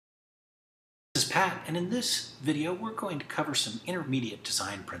This is Pat, and in this video we're going to cover some intermediate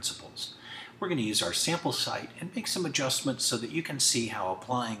design principles. We're going to use our sample site and make some adjustments so that you can see how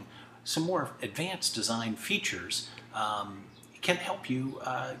applying some more advanced design features can help you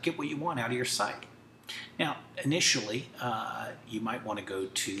get what you want out of your site. Now, initially, you might want to go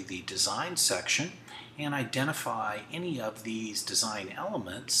to the design section and identify any of these design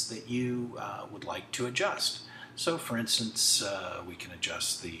elements that you would like to adjust. So, for instance, we can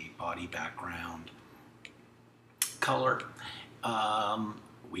adjust the body background color.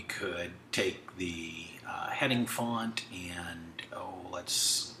 We could take the heading font and,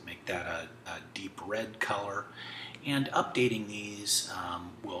 let's make that a deep red color. And updating these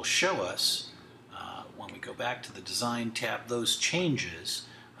will show us, when we go back to the Design tab, those changes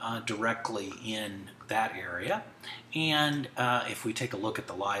directly in that area. And if we take a look at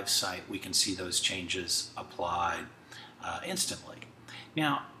the live site, we can see those changes applied instantly.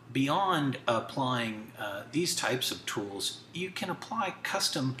 Now, beyond applying these types of tools, you can apply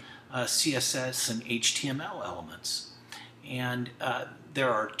custom CSS and HTML elements. And there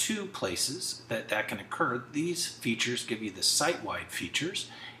are two places that can occur. These features give you the site-wide features,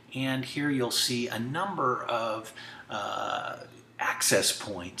 and here you'll see a number of access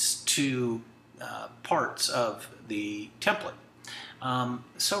points to parts of the template.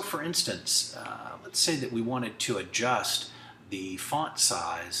 So for instance, let's say that we wanted to adjust the font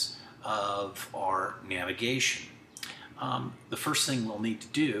size of our navigation. The first thing we'll need to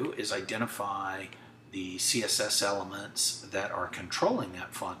do is identify the CSS elements that are controlling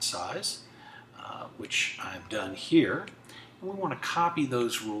that font size, which I've done here. And we want to copy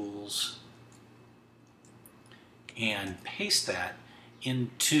those rules and paste that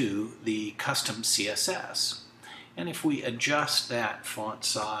into the custom CSS. And if we adjust that font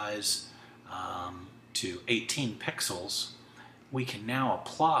size to 18 pixels, we can now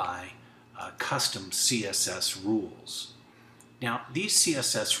apply custom CSS rules. Now, these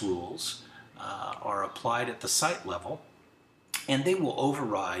CSS rules are applied at the site level, and they will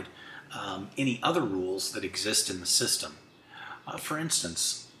override any other rules that exist in the system. For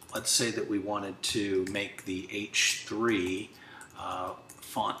instance, let's say that we wanted to make the H3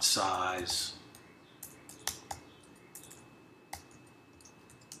 font size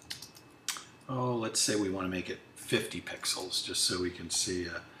let's say we want to make it 50 pixels, just so we can see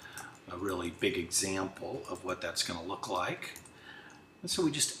a really big example of what that's going to look like. And so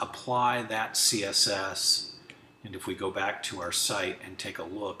we just apply that CSS, and if we go back to our site and take a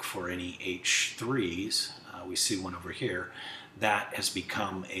look for any H3s, we see one over here, that has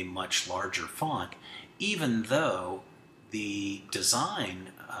become a much larger font, even though the design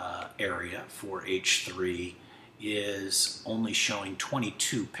area for H3 is only showing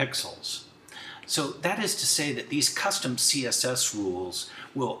 22 pixels. So that is to say that these custom CSS rules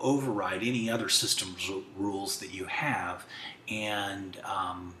will override any other system rules that you have, and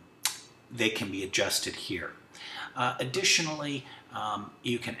they can be adjusted here. Additionally,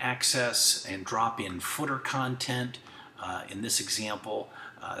 you can access and drop in footer content. In this example,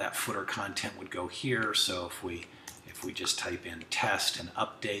 that footer content would go here. So if we just type in test and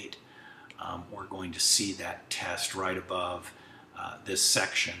update, we're going to see that test right above this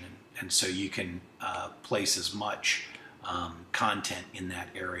section. And so you can place as much content in that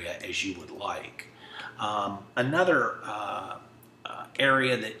area as you would like. Another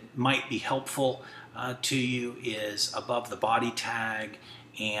area that might be helpful to you is above the body tag,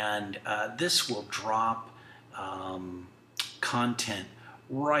 and this will drop content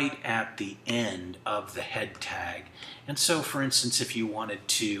right at the end of the head tag. And so, for instance, if you wanted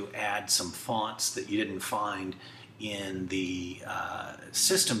to add some fonts that you didn't find in the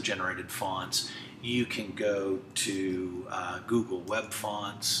system-generated fonts, you can go to Google Web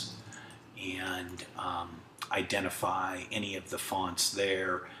Fonts and identify any of the fonts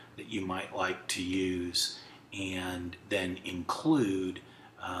there that you might like to use, and then include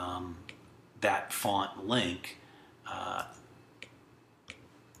that font link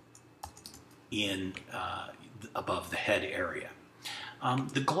in above the head area.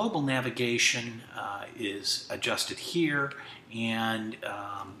 The global navigation is adjusted here, and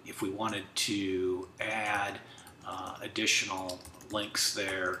if we wanted to add additional links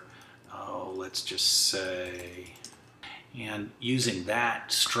there, let's just say, and using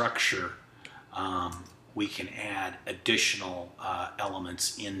that structure, we can add additional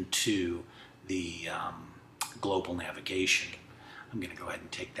elements into the global navigation. I'm going to go ahead and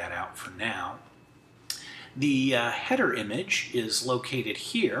take that out for now. The header image is located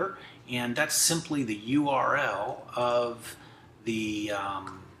here, and that's simply the URL of the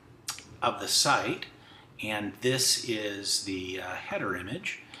site, and this is the header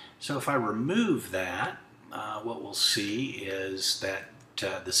image. So if I remove that, what we'll see is that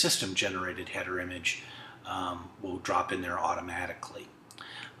the system-generated header image will drop in there automatically.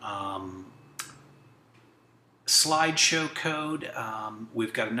 Slideshow code,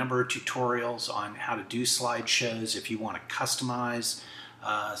 we've got a number of tutorials on how to do slideshows. If you want to customize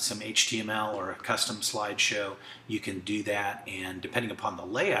some HTML or a custom slideshow, you can do that, and depending upon the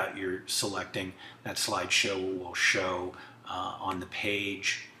layout you're selecting, that slideshow will show on the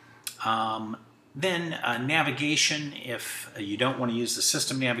page. Then navigation, if you don't want to use the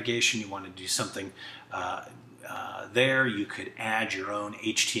system navigation, you want to do something there, you could add your own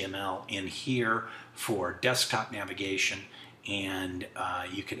HTML in here for desktop navigation, and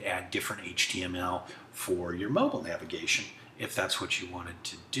you could add different HTML for your mobile navigation if that's what you wanted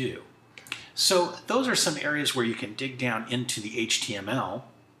to do. So those are some areas where you can dig down into the HTML.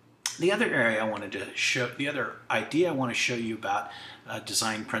 The other area I wanted to show, the other idea I want to show you about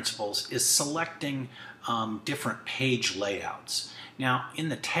design principles is selecting different page layouts. Now in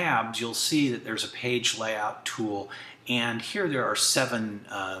the tabs you'll see that there's a page layout tool, and here there are 7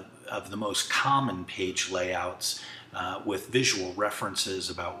 of the most common page layouts with visual references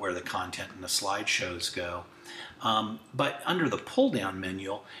about where the content in the slideshows go. But under the pull-down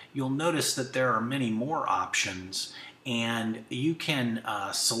menu, you'll notice that there are many more options, and you can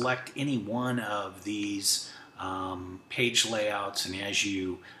select any one of these page layouts, and as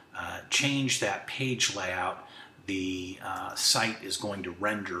you change that page layout, the site is going to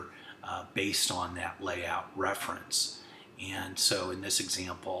render based on that layout reference. And so in this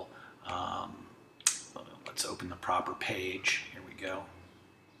example, let's open the proper page. Here we go.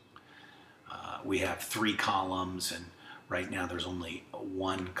 We have 3 columns, and right now there's only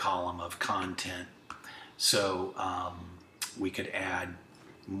 1 column of content. So we could add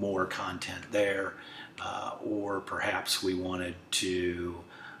more content there, or perhaps we wanted to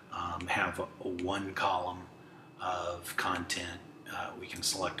have 1 column of content. We can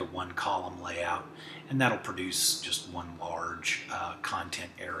select a 1 column layout, and that'll produce just one large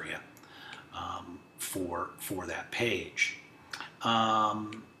content area for that page.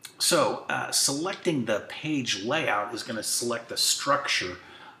 So selecting the page layout is going to select the structure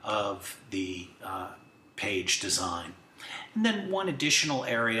of the page design. And then one additional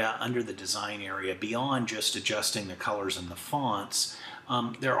area under the design area, beyond just adjusting the colors and the fonts,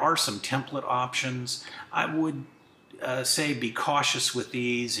 there are some template options. I would say be cautious with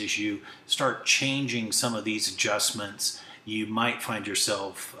these. As you start changing some of these adjustments, you might find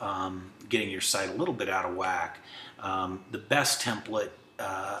yourself getting your site a little bit out of whack. The best template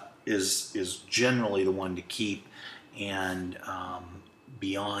is generally the one to keep, and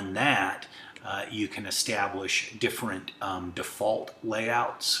beyond that, you can establish different default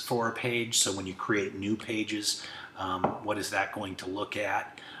layouts for a page. So when you create new pages, what is that going to look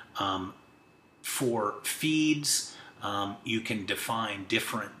at? For feeds, you can define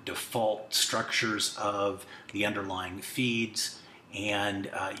different default structures of the underlying feeds, and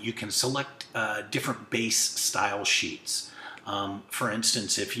you can select different base style sheets. For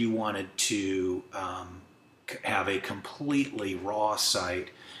instance, if you wanted to have a completely raw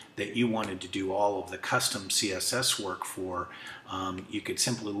site that you wanted to do all of the custom CSS work for, you could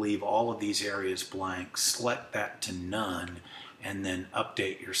simply leave all of these areas blank, select that to none, and then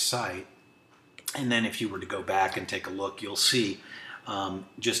update your site. And then if you were to go back and take a look, you'll see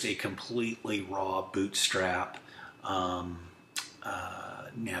just a completely raw bootstrap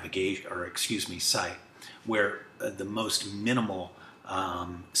navigation, or excuse me, site, where the most minimal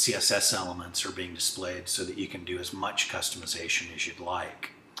CSS elements are being displayed so that you can do as much customization as you'd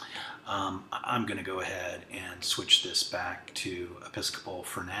like. I'm going to go ahead and switch this back to Episcopal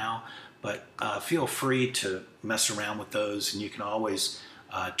for now, but feel free to mess around with those, and you can always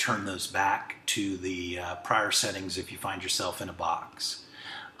turn those back to the prior settings if you find yourself in a box.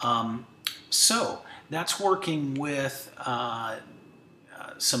 So that's working with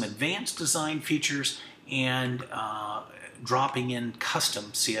some advanced design features and dropping in custom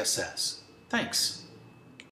CSS. Thanks.